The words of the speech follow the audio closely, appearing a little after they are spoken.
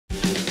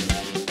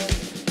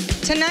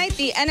Tonight,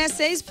 the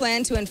NSA's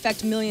plan to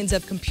infect millions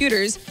of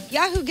computers.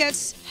 Yahoo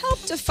gets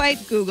help to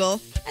fight Google.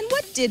 And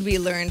what did we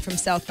learn from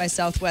South by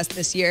Southwest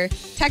this year?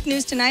 Tech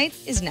News Tonight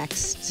is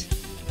next.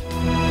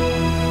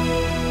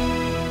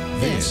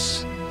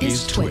 This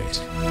is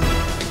Twit.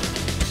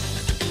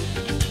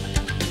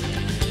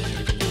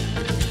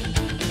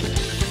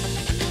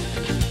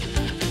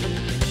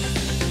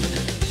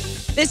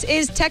 This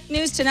is Tech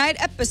News Tonight,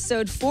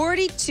 episode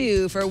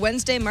 42 for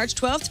Wednesday, March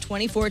 12th,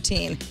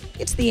 2014.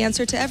 It's the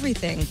answer to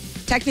everything.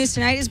 Tech News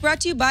Tonight is brought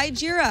to you by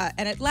Jira,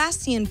 an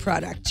Atlassian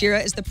product.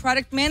 Jira is the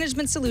product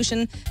management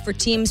solution for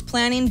teams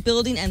planning,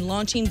 building, and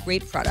launching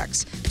great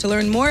products. To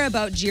learn more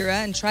about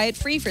Jira and try it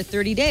free for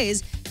 30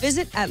 days,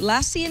 visit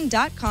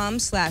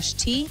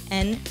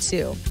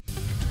atlassian.com/TN2.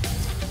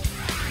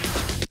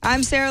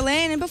 I'm Sarah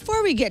Lane, and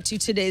before we get to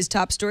today's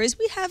top stories,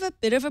 we have a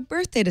bit of a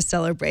birthday to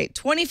celebrate.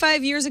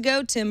 25 years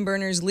ago, Tim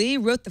Berners-Lee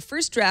wrote the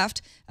first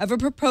draft of a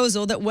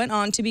proposal that went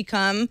on to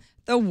become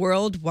the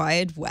World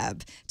Wide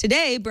Web.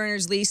 Today,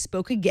 Berners-Lee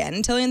spoke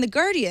again, telling The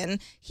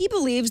Guardian he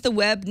believes the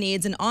web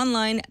needs an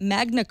online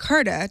Magna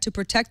Carta to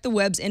protect the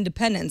web's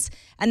independence,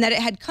 and that it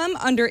had come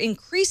under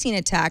increasing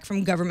attack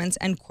from governments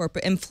and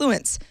corporate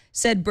influence.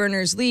 Said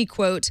Berners-Lee,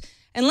 quote,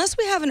 "Unless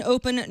we have an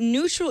open,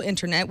 neutral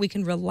internet we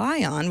can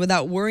rely on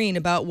without worrying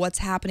about what's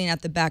happening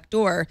at the back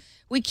door,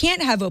 we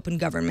can't have open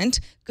government,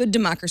 good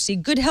democracy,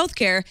 good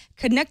healthcare,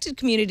 connected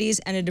communities,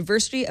 and a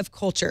diversity of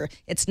culture.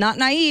 It's not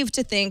naive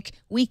to think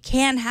we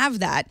can have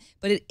that,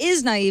 but it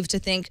is naive to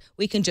think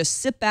we can just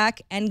sit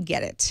back and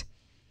get it."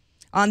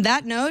 On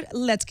that note,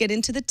 let's get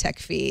into the tech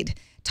feed.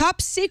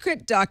 Top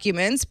secret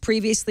documents,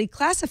 previously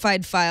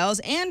classified files,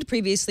 and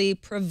previously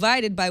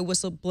provided by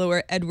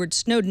whistleblower Edward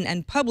Snowden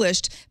and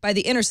published by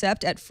The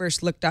Intercept at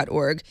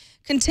firstlook.org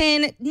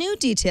contain new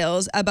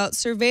details about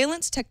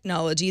surveillance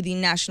technology the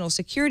National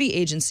Security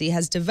Agency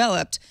has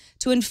developed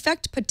to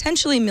infect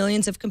potentially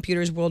millions of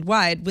computers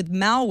worldwide with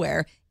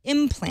malware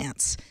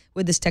implants.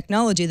 With this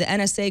technology, the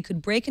NSA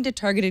could break into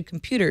targeted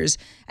computers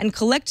and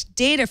collect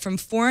data from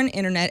foreign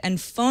internet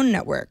and phone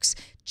networks.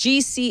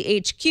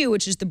 GCHQ,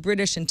 which is the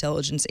British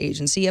intelligence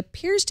agency,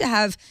 appears to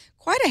have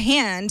quite a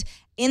hand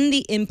in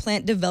the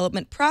implant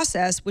development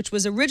process, which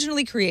was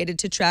originally created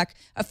to track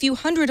a few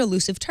hundred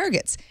elusive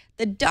targets.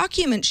 The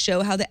documents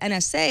show how the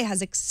NSA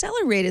has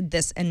accelerated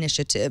this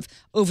initiative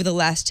over the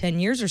last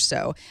 10 years or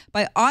so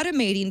by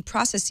automating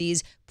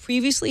processes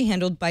previously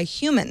handled by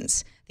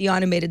humans. The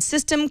automated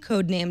system,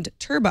 codenamed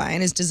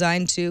Turbine, is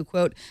designed to,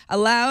 quote,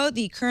 allow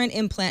the current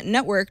implant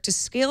network to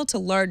scale to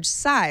large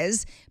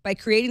size by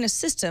creating a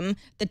system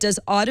that does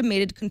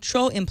automated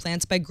control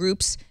implants by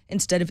groups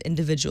instead of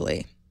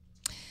individually.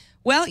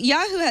 Well,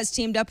 Yahoo has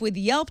teamed up with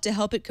Yelp to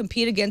help it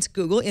compete against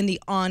Google in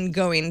the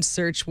ongoing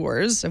search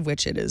wars, of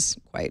which it is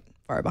quite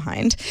far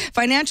behind.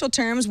 Financial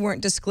terms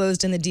weren't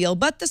disclosed in the deal,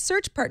 but the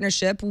search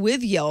partnership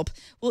with Yelp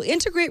will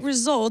integrate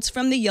results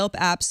from the Yelp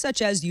apps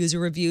such as user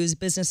reviews,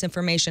 business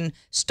information,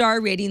 star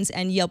ratings,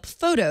 and Yelp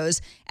photos,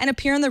 and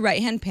appear on the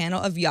right-hand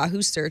panel of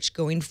Yahoo Search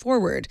going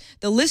forward.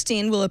 The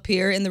listing will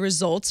appear in the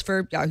results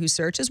for Yahoo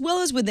Search as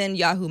well as within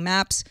Yahoo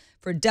Maps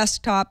for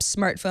desktop,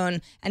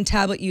 smartphone, and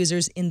tablet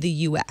users in the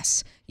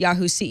U.S.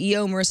 Yahoo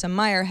CEO Marissa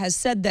Mayer has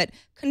said that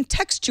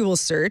contextual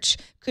search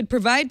could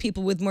provide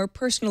people with more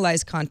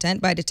personalized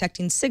content by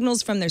detecting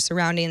signals from their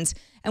surroundings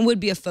and would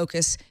be a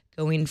focus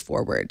going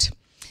forward.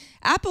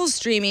 Apple's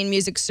streaming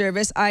music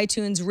service,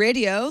 iTunes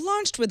Radio,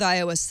 launched with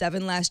iOS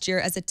 7 last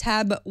year as a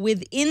tab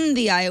within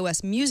the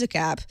iOS Music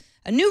app.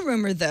 A new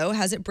rumor, though,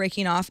 has it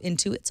breaking off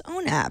into its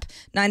own app.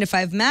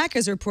 9to5Mac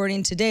is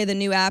reporting today the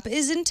new app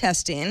is in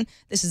testing.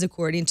 This is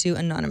according to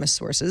anonymous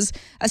sources.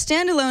 A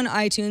standalone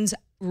iTunes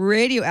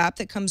radio app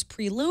that comes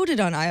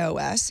preloaded on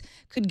iOS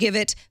could give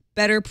it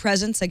better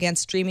presence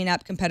against streaming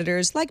app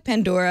competitors like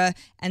Pandora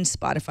and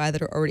Spotify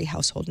that are already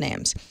household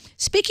names.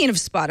 Speaking of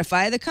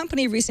Spotify, the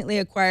company recently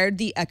acquired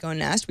the Echo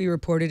Nest. We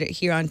reported it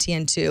here on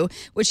TN2,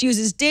 which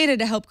uses data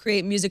to help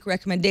create music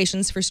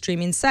recommendations for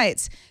streaming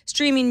sites.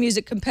 Streaming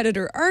music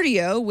competitor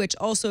Rdio, which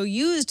also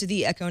used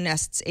the Echo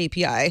Nest's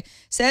API,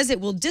 says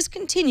it will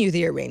discontinue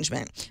the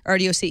arrangement.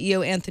 Rdio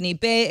CEO Anthony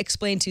Bay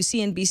explained to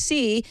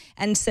CNBC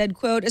and said,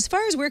 quote, as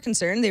far as we're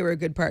concerned, they were a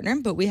good partner,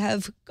 but we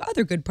have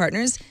other good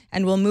partners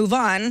and we'll move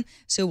on.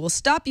 So we'll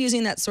stop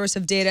using that source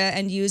of data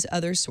and use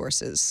other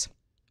sources.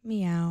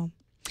 Meow.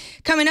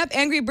 Coming up,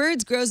 Angry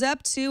Birds grows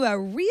up to a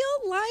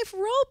real-life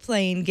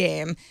role-playing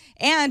game.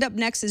 And up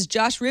next is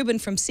Josh Rubin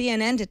from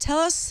CNN to tell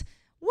us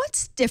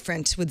what's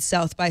different with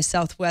South by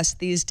Southwest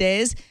these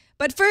days.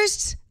 But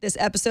first, this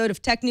episode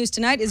of Tech News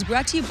Tonight is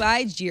brought to you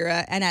by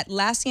Jira, an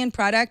Atlassian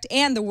product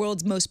and the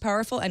world's most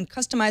powerful and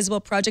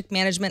customizable project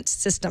management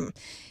system.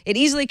 It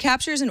easily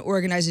captures and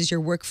organizes your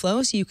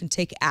workflow so you can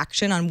take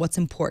action on what's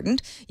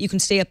important. You can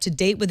stay up to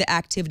date with the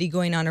activity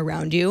going on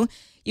around you.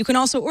 You can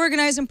also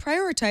organize and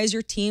prioritize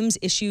your team's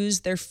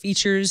issues, their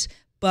features,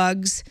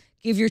 bugs.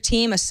 Give your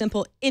team a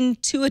simple,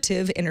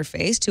 intuitive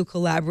interface to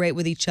collaborate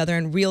with each other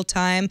in real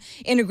time.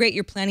 Integrate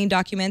your planning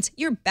documents,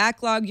 your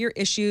backlog, your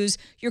issues,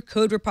 your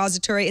code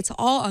repository. It's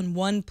all on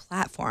one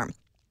platform.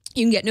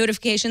 You can get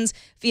notifications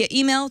via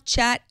email,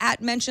 chat,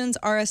 @mentions,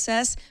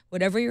 RSS,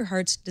 whatever your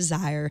heart's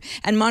desire,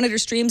 and monitor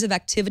streams of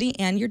activity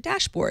and your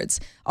dashboards.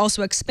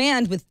 Also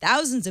expand with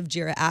thousands of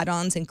Jira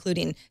add-ons,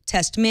 including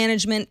test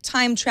management,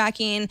 time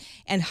tracking,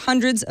 and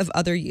hundreds of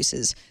other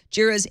uses.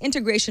 Jira's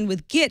integration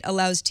with Git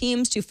allows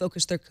teams to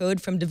focus their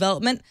code from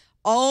development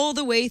all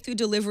the way through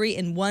delivery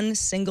in one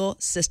single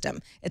system.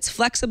 It's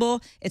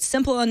flexible, it's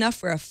simple enough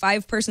for a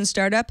 5-person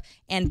startup,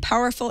 and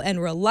powerful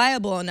and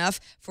reliable enough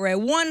for a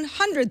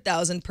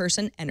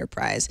 100,000-person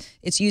enterprise.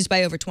 It's used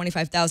by over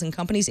 25,000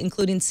 companies,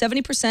 including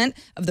 70%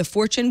 of the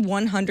Fortune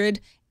 100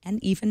 and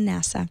even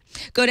NASA.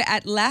 Go to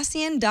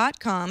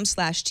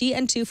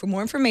Atlassian.com/TN2 for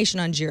more information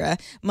on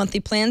Jira. Monthly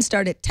plans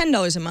start at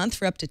 $10 a month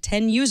for up to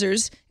 10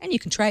 users, and you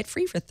can try it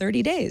free for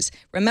 30 days.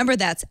 Remember,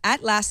 that's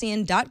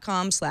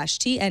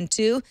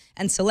Atlassian.com/TN2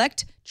 and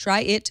select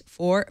Try It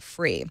for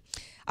free.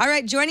 All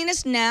right, joining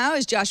us now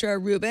is Joshua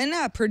Rubin,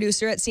 a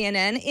producer at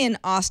CNN in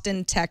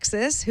Austin,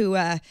 Texas, who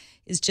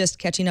is just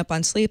catching up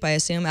on sleep, I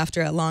assume,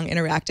 after a long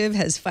interactive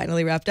has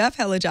finally wrapped up.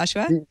 Hello,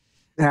 Joshua.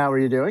 How are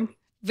you doing?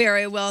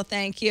 Very well,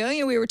 thank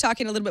you. We were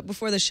talking a little bit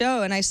before the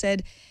show, and I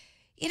said,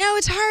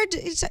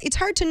 it's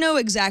hard to know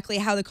exactly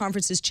how the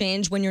conferences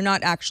change when you're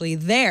not actually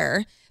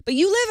there. But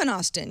you live in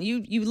Austin.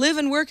 You live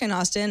and work in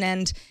Austin.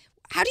 And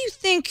how do you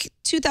think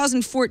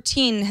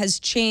 2014 has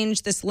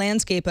changed this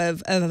landscape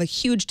of a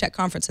huge tech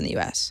conference in the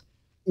U.S.?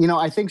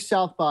 I think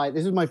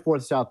this is my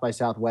 4th South by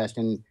Southwest,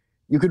 and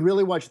you could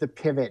really watch the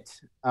pivot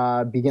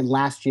begin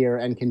last year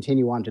and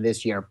continue on to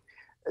this year.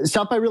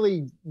 South by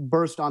really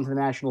burst onto the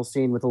national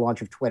scene with the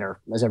launch of Twitter,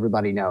 as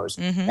everybody knows.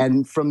 Mm-hmm.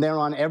 And from there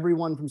on,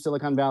 everyone from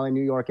Silicon Valley,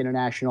 New York,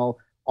 International,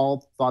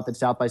 all thought that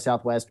South by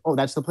Southwest,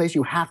 that's the place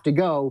you have to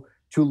go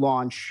to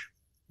launch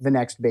the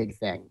next big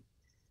thing.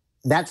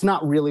 That's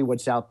not really what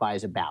South by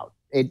is about.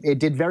 It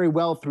did very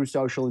well through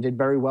social and did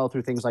very well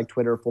through things like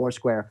Twitter,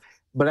 Foursquare.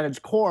 But at its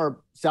core,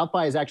 South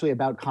by is actually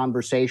about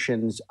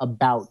conversations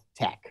about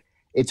tech.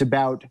 It's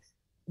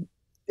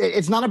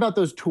not about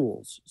those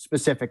tools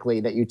specifically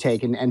that you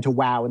take and to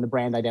wow and the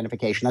brand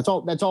identification. That's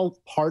all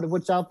part of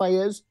what South by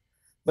is.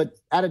 But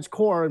at its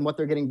core, and what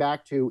they're getting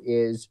back to,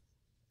 is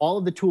all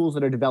of the tools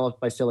that are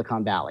developed by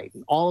Silicon Valley,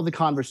 all of the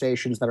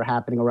conversations that are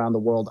happening around the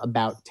world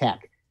about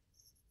tech.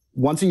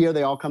 Once a year,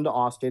 they all come to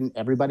Austin.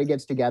 Everybody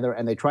gets together,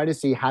 and they try to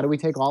see, how do we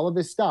take all of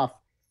this stuff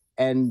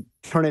and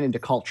turn it into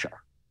culture?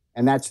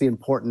 And that's the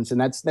importance,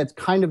 and that's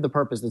kind of the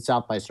purpose that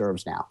South by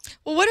serves now.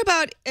 Well, what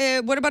about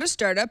a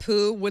startup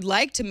who would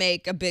like to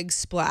make a big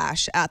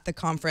splash at the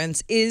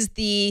conference? Is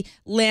the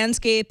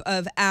landscape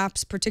of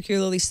apps,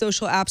 particularly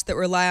social apps that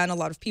rely on a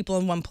lot of people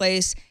in one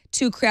place,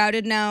 too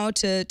crowded now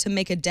to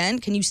make a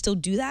dent? Can you still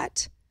do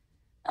that?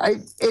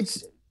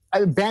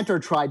 Banter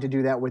tried to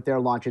do that with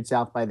their launch at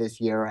South by this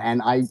year,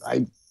 and I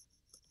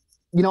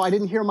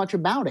didn't hear much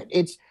about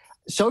it.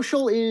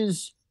 Social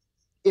is,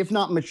 if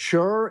not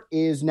mature,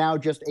 is now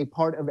just a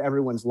part of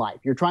everyone's life.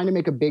 You're trying to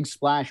make a big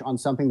splash on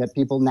something that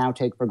people now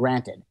take for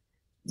granted,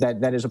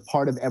 that is a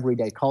part of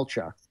everyday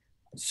culture.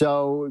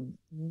 So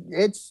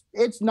it's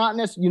not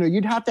necessarily,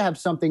 you'd have to have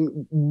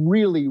something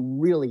really,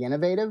 really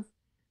innovative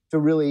to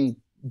really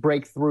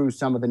break through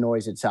some of the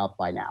noise at South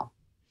by now.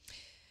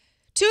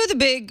 Two of the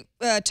big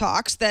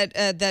talks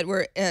that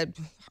were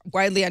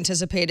widely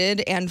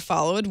anticipated and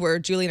followed were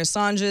Julian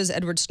Assange's,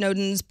 Edward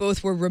Snowden's.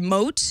 Both were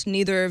remote.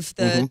 Neither of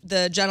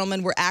the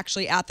gentlemen were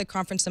actually at the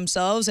conference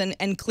themselves,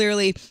 and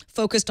clearly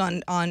focused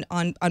on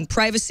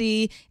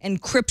privacy,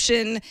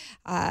 encryption,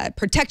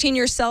 protecting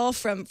yourself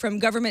from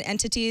government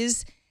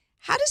entities.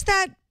 How does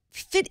that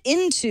fit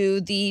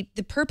into the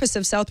purpose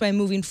of South by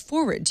moving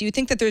forward? Do you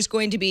think that there's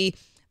going to be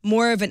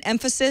more of an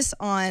emphasis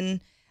on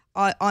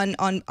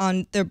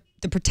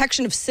the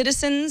protection of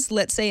citizens,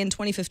 let's say in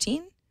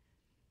 2015?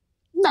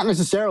 Not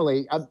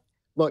necessarily.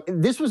 Look,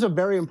 this was a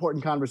very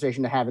important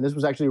conversation to have, and this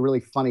was actually a really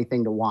funny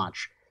thing to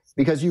watch,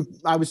 because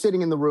I was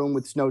sitting in the room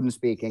with Snowden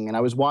speaking, and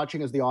I was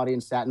watching as the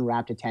audience sat in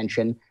rapt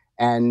attention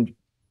and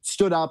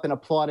stood up and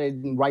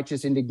applauded in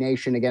righteous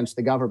indignation against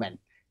the government,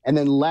 and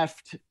then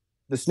left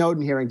the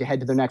Snowden hearing to head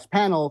to their next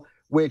panel,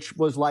 which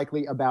was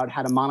likely about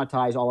how to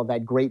monetize all of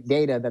that great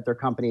data that their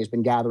company has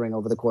been gathering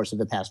over the course of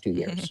the past 2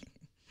 years.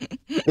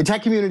 The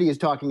tech community is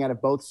talking out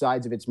of both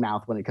sides of its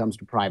mouth when it comes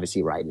to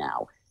privacy right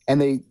now.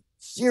 And they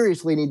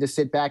seriously need to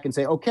sit back and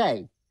say,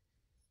 okay,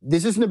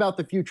 this isn't about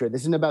the future.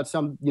 This isn't about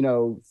some,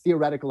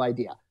 theoretical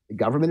idea. The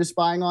government is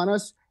spying on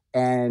us,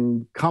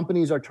 and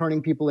companies are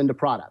turning people into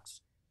products.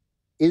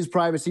 Is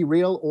privacy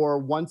real, or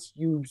once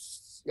you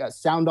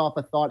sound off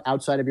a thought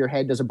outside of your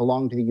head, does it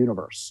belong to the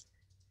universe?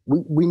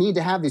 We need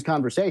to have these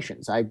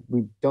conversations.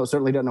 We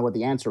certainly don't know what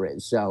the answer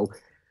is. So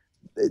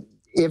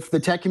if the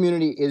tech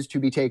community is to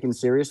be taken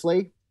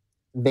seriously,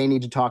 they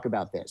need to talk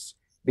about this,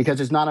 because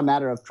it's not a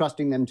matter of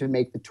trusting them to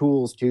make the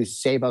tools to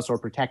save us or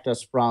protect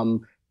us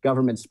from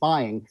government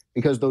spying,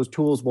 because those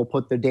tools will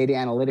put the data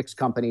analytics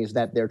companies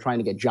that they're trying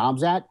to get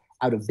jobs at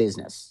out of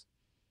business.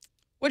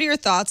 What are your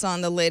thoughts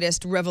on the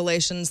latest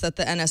revelations that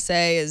the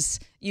NSA is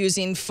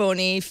using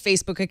phony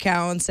Facebook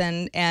accounts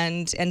and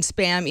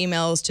spam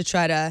emails to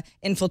try to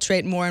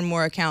infiltrate more and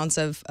more accounts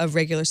of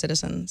regular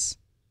citizens?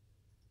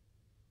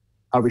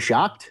 Are we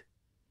shocked?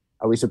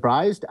 Are we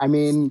surprised? I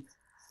mean,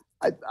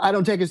 I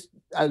don't take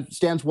a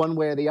stance one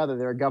way or the other.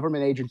 They're a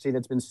government agency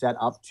that's been set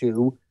up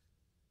to,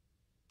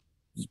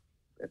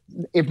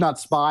 if not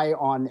spy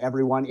on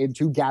everyone,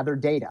 to gather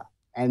data.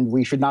 And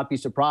we should not be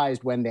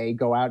surprised when they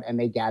go out and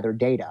they gather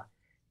data.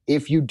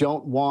 If you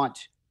don't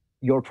want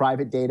your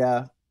private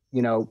data,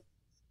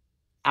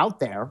 out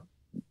there,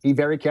 be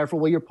very careful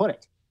where you put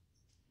it.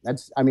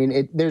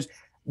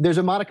 There's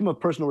a modicum of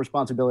personal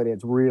responsibility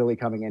that's really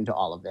coming into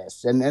all of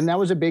this. And that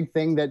was a big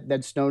thing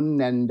that Snowden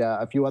and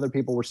a few other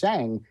people were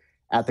saying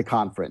at the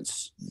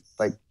conference.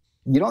 Like,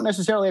 you don't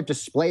necessarily have to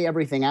splay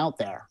everything out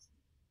there.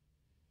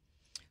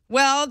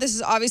 Well, this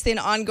is obviously an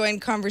ongoing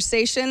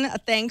conversation.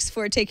 Thanks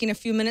for taking a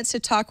few minutes to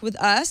talk with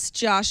us.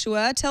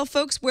 Joshua, tell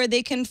folks where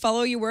they can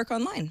follow your work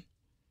online.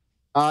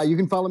 You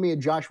can follow me at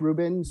Josh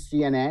Rubin,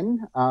 CNN.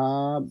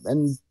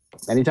 And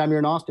anytime you're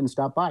in Austin,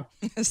 stop by.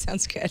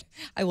 Sounds good.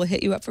 I will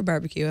hit you up for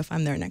barbecue if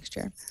I'm there next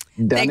year.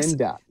 And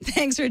done.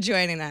 Thanks for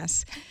joining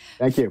us.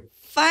 Thank you.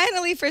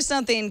 Finally, for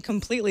something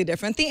completely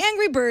different, the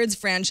Angry Birds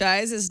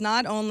franchise is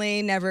not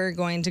only never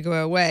going to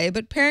go away,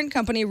 but parent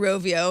company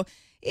Rovio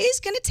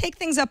is going to take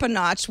things up a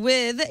notch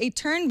with a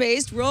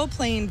turn-based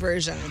role-playing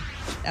version.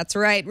 That's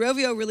right.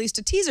 Rovio released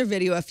a teaser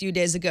video a few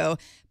days ago,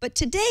 but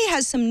today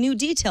has some new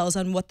details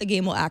on what the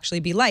game will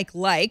actually be like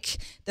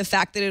the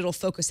fact that it'll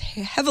focus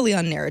heavily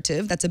on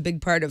narrative. That's a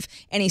big part of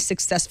any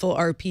successful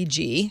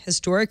RPG,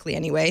 historically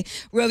anyway.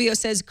 Rovio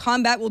says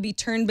combat will be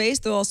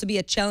turn-based. There'll also be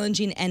a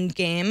challenging end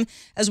game,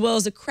 as well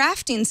as a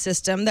crafting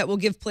system that will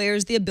give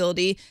players the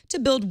ability to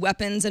build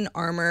weapons and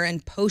armor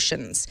and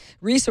potions.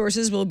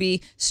 Resources will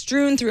be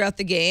strewn throughout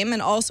the game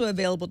and also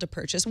available to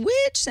purchase, which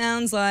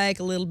sounds like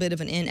a little bit of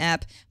an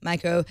in-app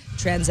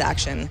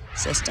microtransaction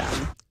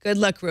system. Good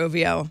luck,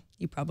 Rovio.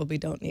 You probably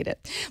don't need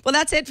it. Well,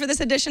 that's it for this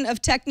edition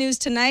of Tech News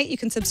Tonight. You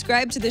can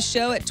subscribe to this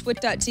show at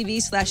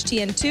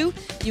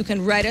twit.tv/TN2. You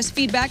can write us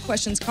feedback,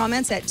 questions,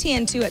 comments at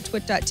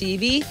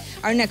TN2@twit.tv.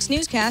 Our next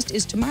newscast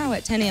is tomorrow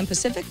at 10 a.m.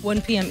 Pacific,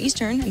 1 p.m.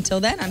 Eastern. Until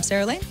then, I'm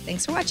Sarah Lane.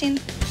 Thanks for watching.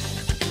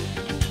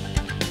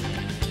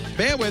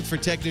 Bandwidth for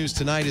Tech News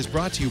Tonight is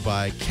brought to you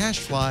by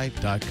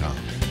CashFly.com.